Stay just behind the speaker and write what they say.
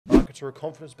or a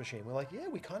confidence machine. We're like, yeah,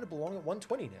 we kind of belong at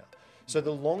 120 now. So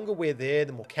the longer we're there,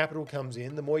 the more capital comes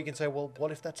in, the more you can say, well,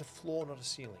 what if that's a floor, not a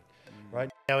ceiling, right?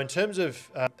 Now, in terms of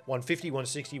 150,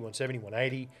 160, 170,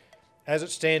 180, as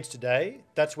it stands today,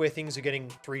 that's where things are getting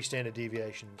 3 standard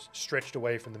deviations stretched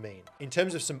away from the mean. In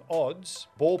terms of some odds,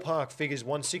 ballpark figures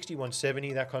 160,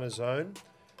 170, that kind of zone,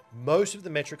 most of the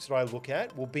metrics that I look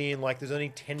at will be in like, there's only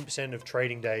 10% of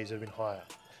trading days that have been higher.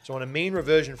 So on a mean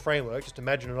reversion framework, just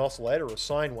imagine an oscillator or a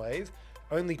sine wave,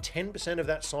 only 10% of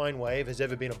that sine wave has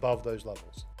ever been above those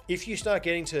levels. If you start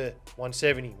getting to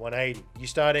 170, 180, you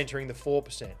start entering the 4%,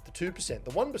 the 2%,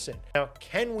 the 1%. Now,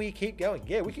 can we keep going?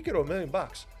 Yeah, we could go to $1 million.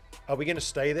 Are we going to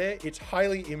stay there? It's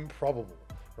highly improbable,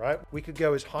 right? We could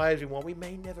go as high as we want. We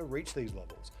may never reach these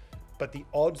levels, but the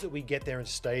odds that we get there and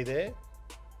stay there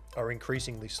are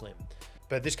increasingly slim.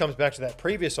 But this comes back to that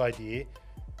previous idea.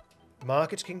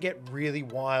 Markets can get really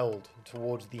wild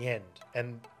towards the end,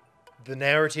 and the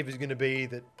narrative is going to be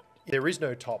that there is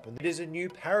no top, and it is a new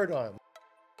paradigm.